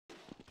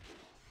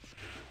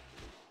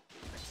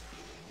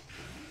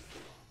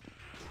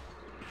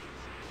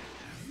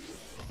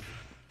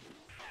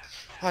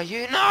Oh,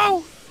 you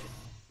know!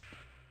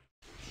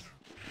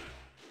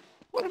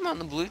 What, am I on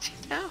the blue team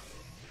now?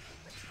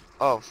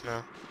 Oh,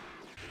 no.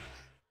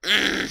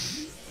 I'm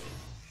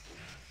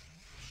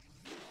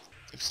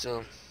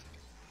still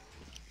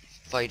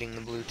fighting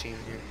the blue team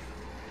here.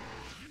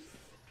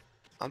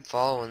 I'm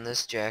following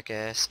this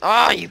jackass.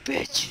 Ah, you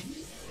bitch!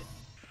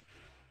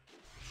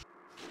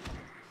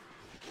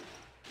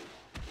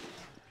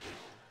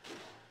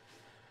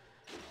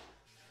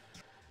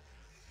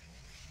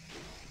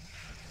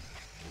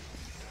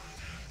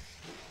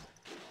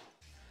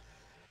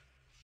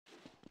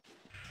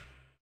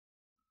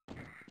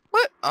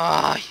 What?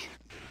 Ah,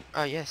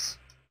 yes.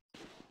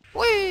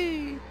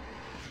 Whee!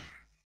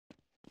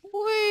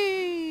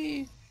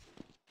 Whee!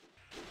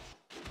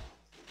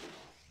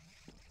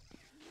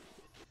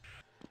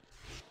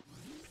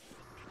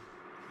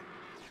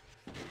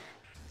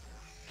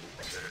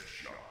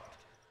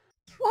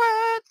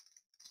 What?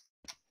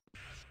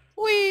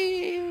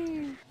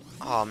 Whee!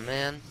 Oh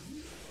man.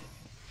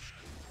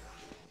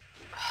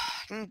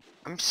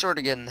 I'm sort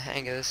of getting the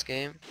hang of this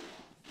game.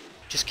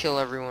 Just kill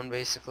everyone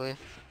basically.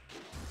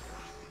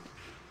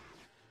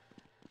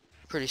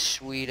 Pretty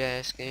sweet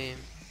ass game.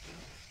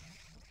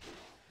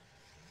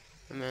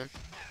 Hey, man.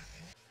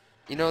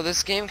 You know,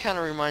 this game kind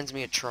of reminds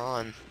me of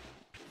Tron.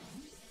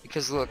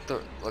 Because look,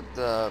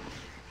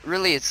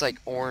 really it's like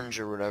orange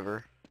or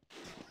whatever.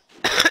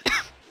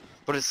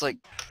 But it's like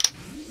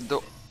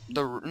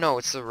no,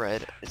 it's the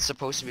red. It's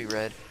supposed to be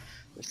red.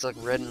 It's like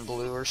red and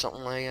blue or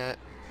something like that.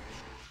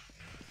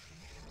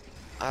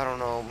 I don't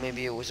know,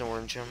 maybe it was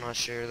orange, I'm not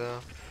sure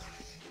though.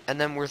 And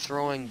then we're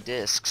throwing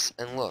discs,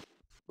 and look,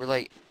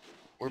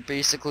 we're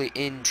basically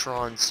in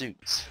Tron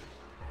suits.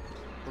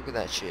 Look at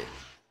that shit.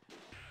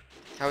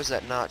 How is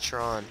that not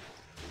Tron?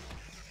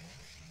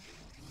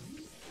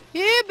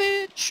 Yeah,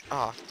 bitch!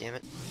 Aw, oh, damn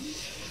it.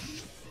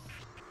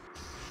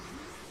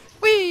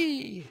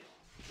 Whee!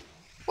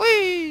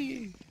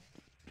 Whee!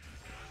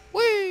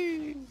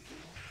 Whee!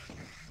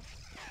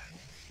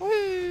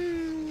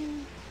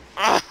 Whee!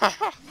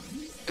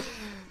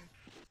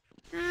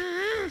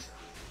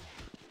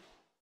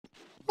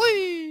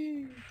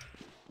 Whee!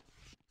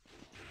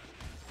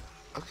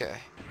 Okay.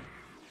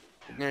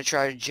 We're gonna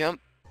try to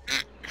jump.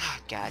 Oh,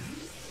 God.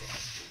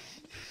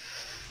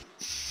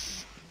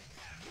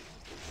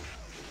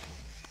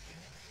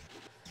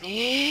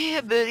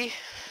 Yeah, buddy.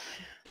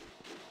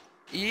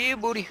 Yeah,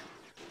 buddy.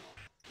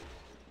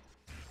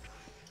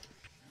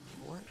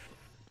 What?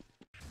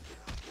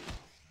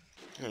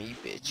 No, you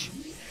bitch.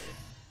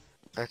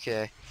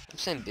 Okay. I'm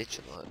saying bitch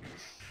a lot.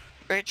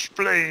 Bitch,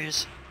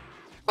 please.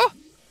 Oh!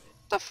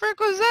 The frick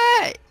was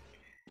that?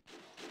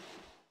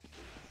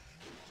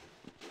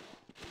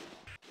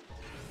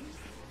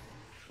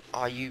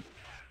 Aw, you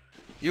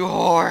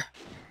whore!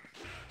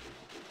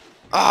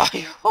 Aw,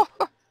 you whore!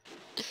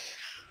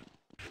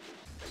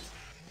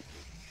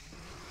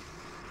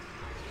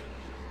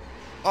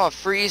 Oh,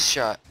 freeze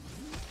shot.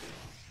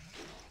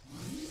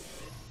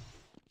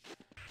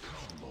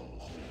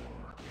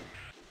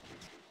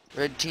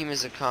 Red team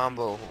is a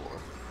combo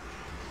whore.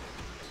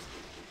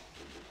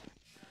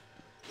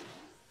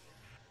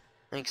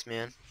 Thanks,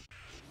 man.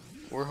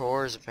 We're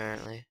whores,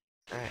 apparently.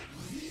 Alright.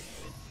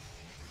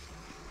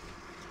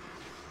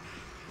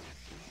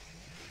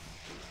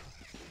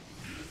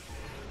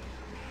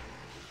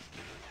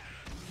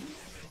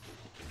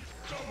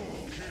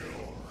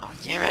 Oh,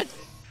 damn it!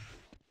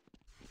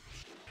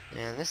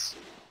 Man, this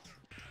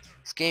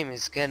game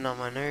is getting on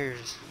my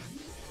nerves.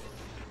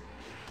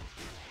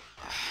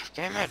 Oh,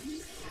 damn it!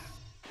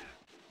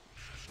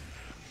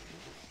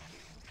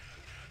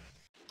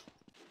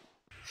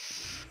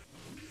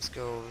 Let's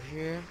go over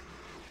here.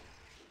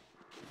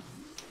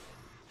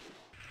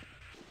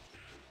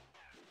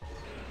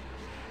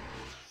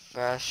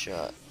 Fast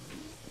shot.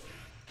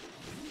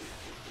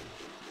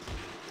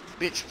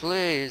 Bitch,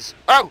 please.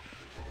 Oh!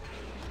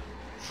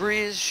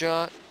 Freeze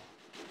shot.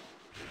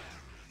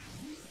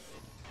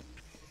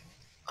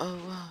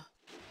 Oh,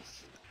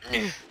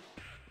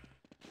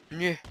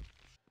 yeah.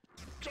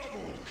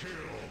 Double kill.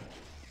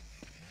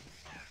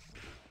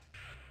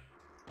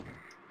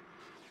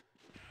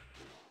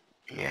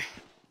 Yeah.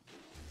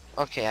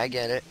 Okay, I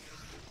get it.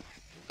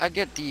 I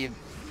get the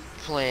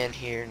plan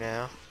here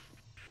now.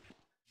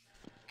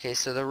 Okay,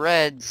 so the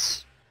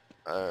reds,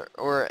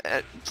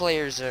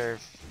 players are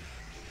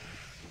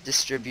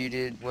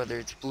distributed, whether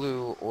it's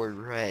blue or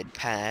red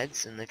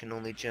pads, and they can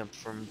only jump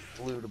from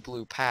blue to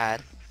blue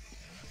pad.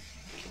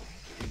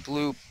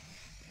 The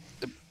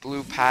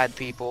blue pad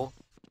people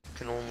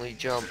can only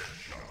jump.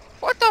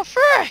 What the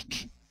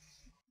frick?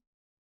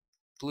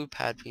 Blue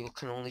pad people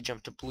can only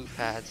jump to blue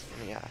pads.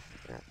 Yeah.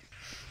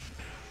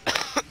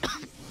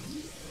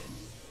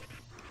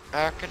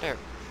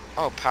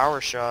 Oh,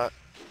 power shot.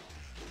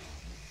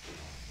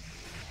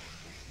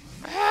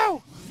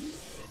 Ow!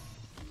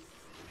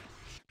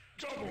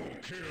 Double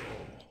kill.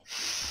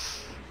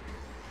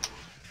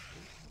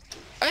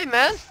 Hey,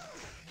 man!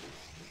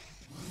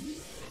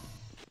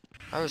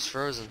 I was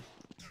frozen.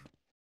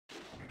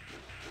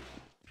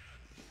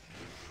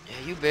 Yeah,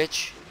 you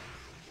bitch.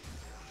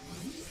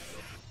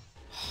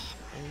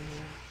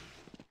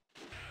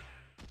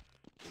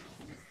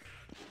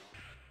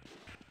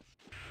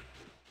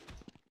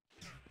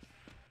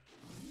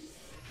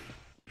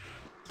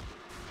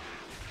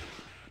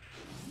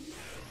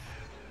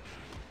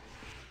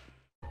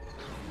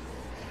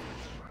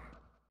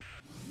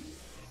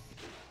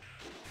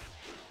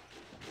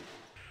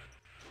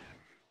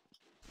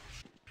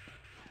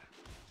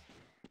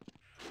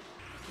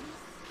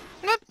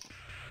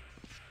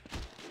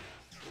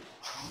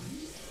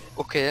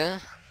 Okay.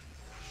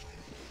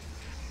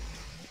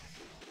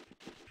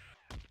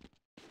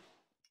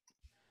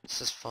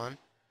 This is fun,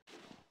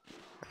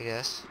 I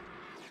guess.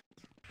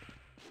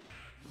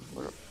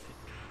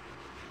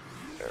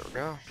 There we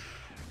go.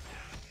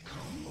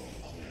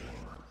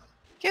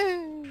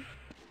 Yay!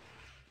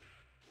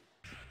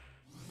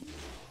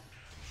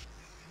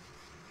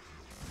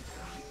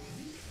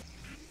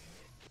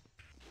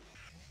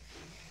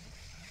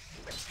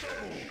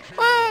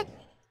 What?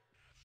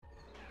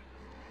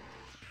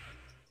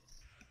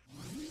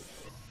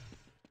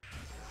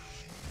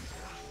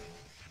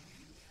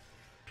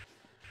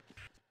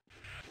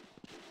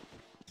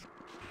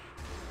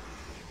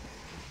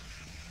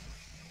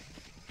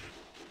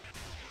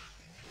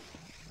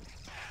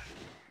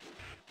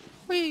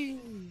 Whee!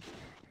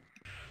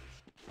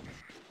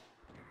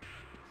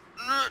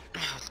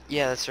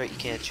 Yeah, that's right, you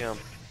can't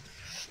jump.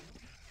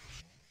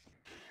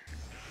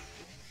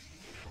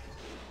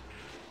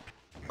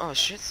 Oh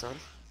shit, son.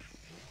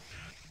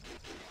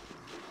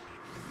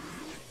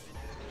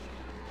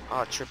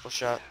 Oh, triple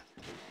shot.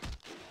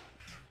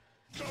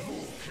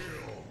 Double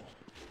kill.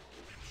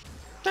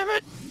 Damn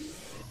it!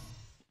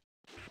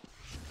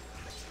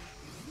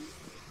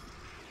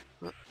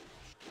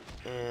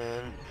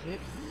 And hit.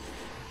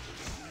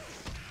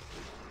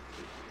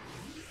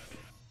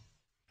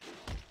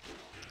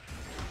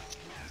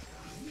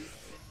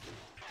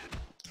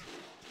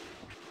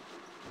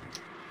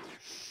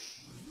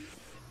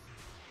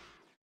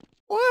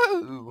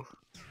 Woo!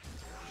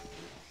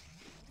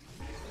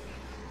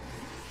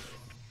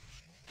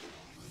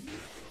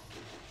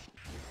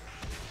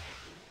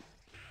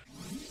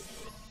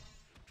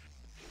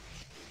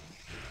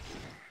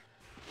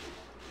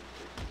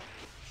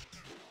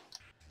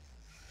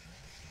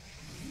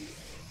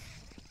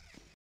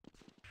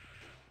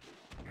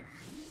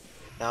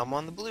 Now I'm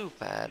on the blue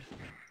pad.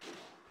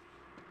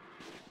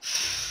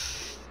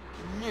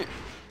 Yeah.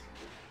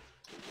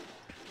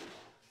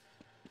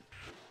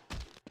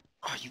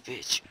 Oh, you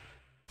bitch.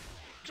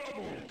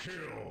 Double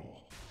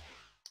kill.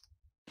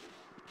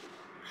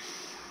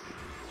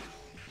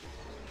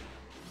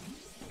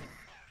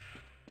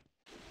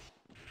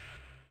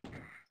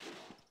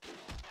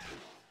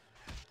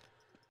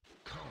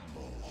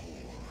 Combo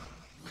whore.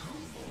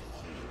 Combo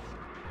whore.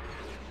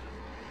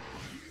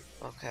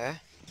 Okay.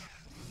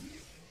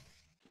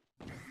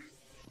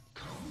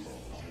 Combo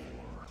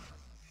whore.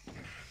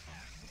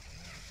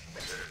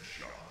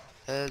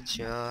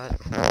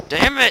 Headshot.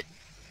 Damn it!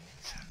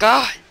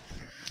 God!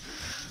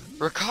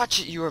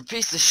 Ricochet, you are a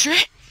piece of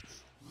shit!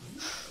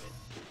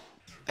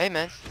 Hey,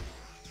 man.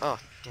 Oh,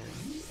 damn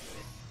it.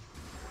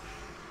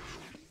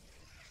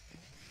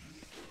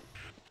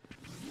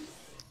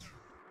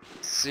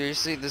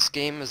 Seriously, this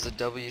game is a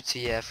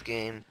WTF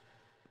game.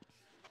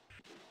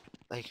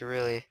 Like,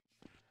 really.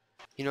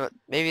 You know what?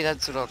 Maybe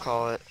that's what I'll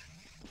call it.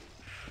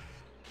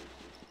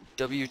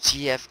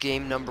 WTF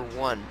game number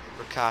 1.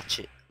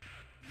 Ricochet.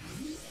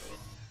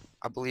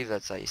 I believe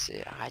that's how you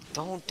say it.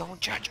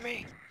 Don't judge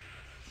me.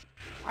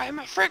 I am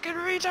a freaking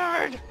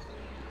retard.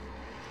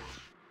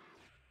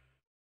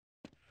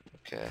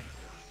 Okay.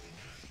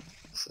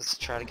 So let's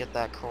try to get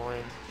that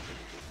coin.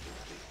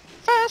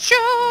 Fast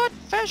shot,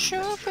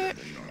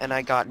 and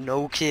I got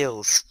no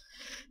kills.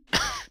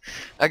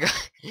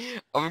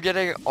 I'm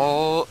getting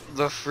all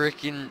the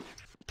freaking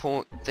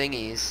point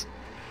thingies.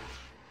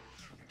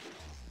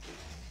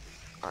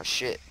 Oh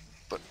shit!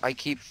 But I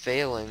keep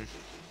failing.